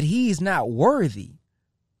that he's not worthy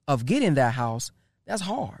of getting that house, that's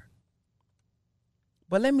hard.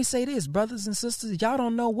 But let me say this, brothers and sisters, y'all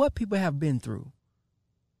don't know what people have been through.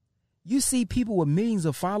 You see people with millions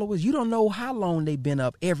of followers, you don't know how long they've been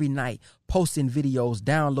up every night posting videos,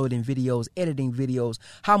 downloading videos, editing videos,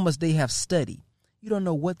 how much they have studied. You don't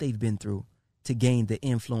know what they've been through to gain the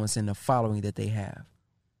influence and the following that they have.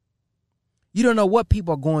 You don't know what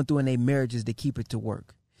people are going through in their marriages to keep it to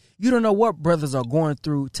work. You don't know what brothers are going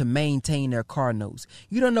through to maintain their car notes.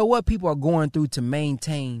 You don't know what people are going through to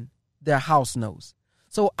maintain their house notes.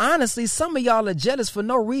 So honestly, some of y'all are jealous for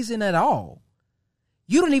no reason at all.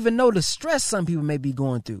 You don't even know the stress some people may be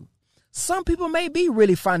going through. Some people may be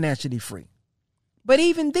really financially free. But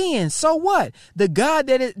even then, so what? The God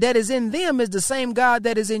that is in them is the same God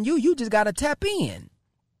that is in you. You just got to tap in.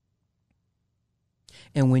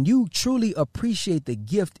 And when you truly appreciate the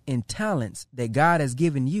gift and talents that God has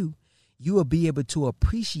given you, you will be able to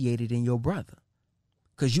appreciate it in your brother.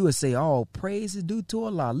 Because you would say, oh, praise is due to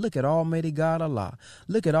Allah. Look at Almighty God, Allah.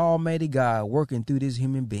 Look at Almighty God working through this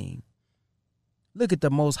human being. Look at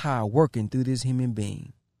the Most High working through this human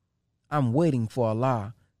being. I'm waiting for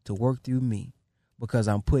Allah to work through me because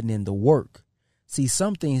I'm putting in the work. See,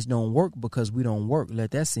 some things don't work because we don't work.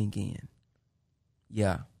 Let that sink in.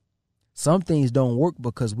 Yeah. Some things don't work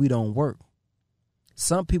because we don't work.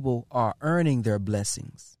 Some people are earning their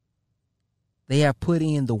blessings. They have put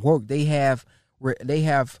in the work. They have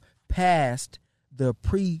passed the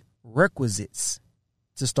prerequisites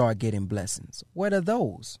to start getting blessings. What are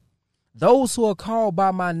those? Those who are called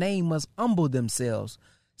by my name must humble themselves,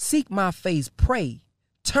 seek my face, pray,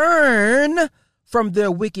 turn from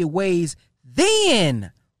their wicked ways.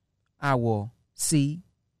 Then I will see,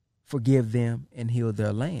 forgive them, and heal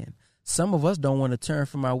their land. Some of us don't want to turn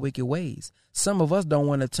from our wicked ways. Some of us don't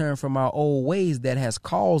want to turn from our old ways that has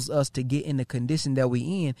caused us to get in the condition that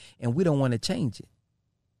we in, and we don't want to change it.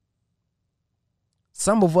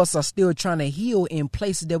 Some of us are still trying to heal in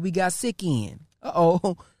places that we got sick in.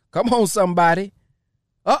 Uh-oh. Come on, somebody.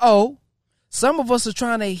 Uh-oh. Some of us are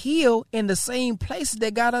trying to heal in the same places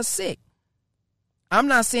that got us sick. I'm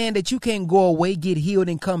not saying that you can't go away, get healed,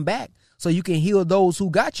 and come back so you can heal those who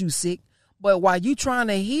got you sick. But while you're trying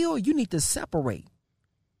to heal, you need to separate.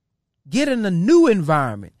 Get in a new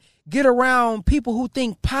environment. Get around people who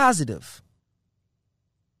think positive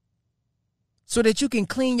so that you can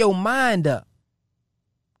clean your mind up.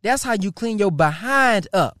 That's how you clean your behind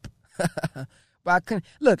up.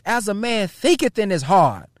 Look, as a man thinketh in his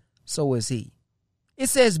heart, so is he. It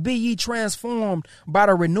says, be ye transformed by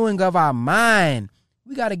the renewing of our mind.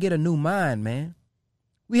 We got to get a new mind, man.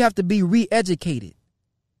 We have to be re-educated.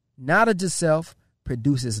 Knowledge itself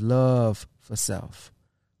produces love for self.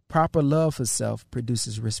 Proper love for self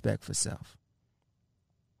produces respect for self.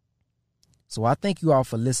 So I thank you all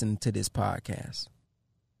for listening to this podcast.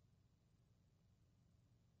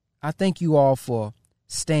 I thank you all for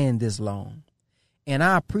staying this long. And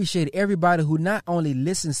I appreciate everybody who not only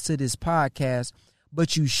listens to this podcast,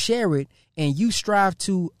 but you share it and you strive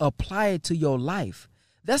to apply it to your life.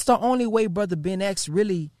 That's the only way Brother Ben X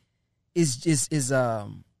really is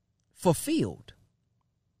fulfilled.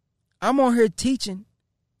 I'm on here teaching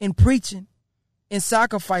and preaching and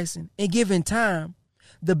sacrificing and giving time.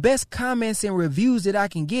 The best comments and reviews that I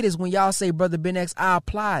can get is when y'all say, Brother Ben X, I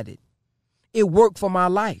applied it. It worked for my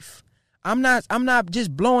life. I'm not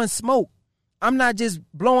just blowing smoke. I'm not just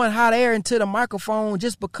blowing hot air into the microphone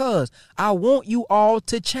just because. I want you all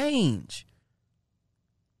to change.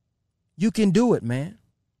 You can do it, man.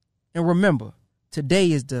 And remember,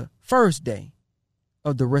 today is the first day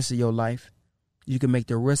of the rest of your life. You can make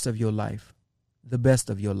the rest of your life the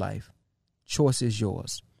best of your life. Choice is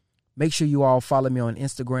yours. Make sure you all follow me on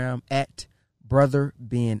Instagram at Brother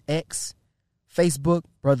Ben X, Facebook,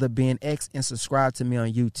 Brother Ben X, and subscribe to me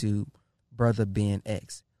on YouTube, Brother Ben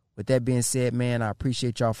X. With that being said, man, I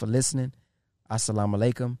appreciate y'all for listening. Assalamu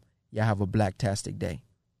alaikum. Y'all have a blacktastic day.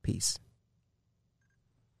 Peace.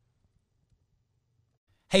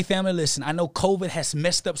 Hey, family, listen, I know COVID has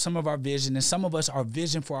messed up some of our vision, and some of us, our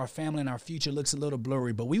vision for our family and our future looks a little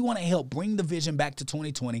blurry, but we want to help bring the vision back to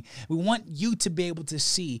 2020. We want you to be able to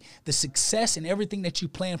see the success and everything that you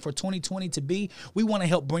plan for 2020 to be. We want to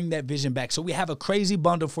help bring that vision back. So we have a crazy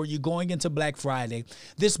bundle for you going into Black Friday.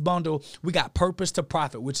 This bundle, we got Purpose to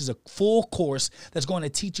Profit, which is a full course that's going to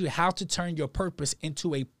teach you how to turn your purpose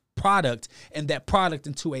into a product and that product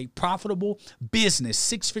into a profitable business,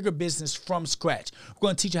 six-figure business from scratch. We're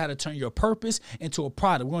going to teach you how to turn your purpose into a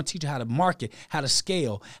product. We're going to teach you how to market, how to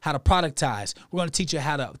scale, how to productize. We're going to teach you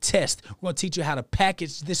how to test. We're going to teach you how to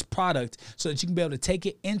package this product so that you can be able to take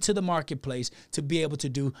it into the marketplace to be able to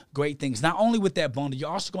do great things. Not only with that bundle,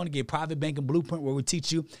 you're also going to get Private Banking Blueprint, where we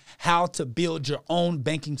teach you how to build your own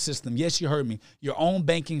banking system. Yes, you heard me. Your own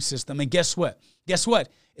banking system. And guess what?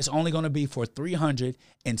 It's only going to be for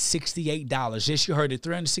 $368. Yes, you heard it,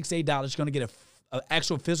 $368. You're going to get an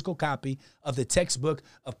actual physical copy of the textbook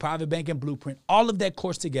of Private Banking Blueprint, all of that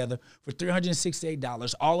course together for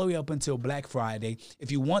 $368, all the way up until Black Friday. If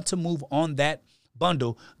you want to move on that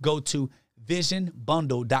bundle, go to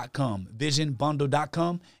visionbundle.com,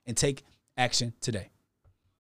 visionbundle.com, and take action today.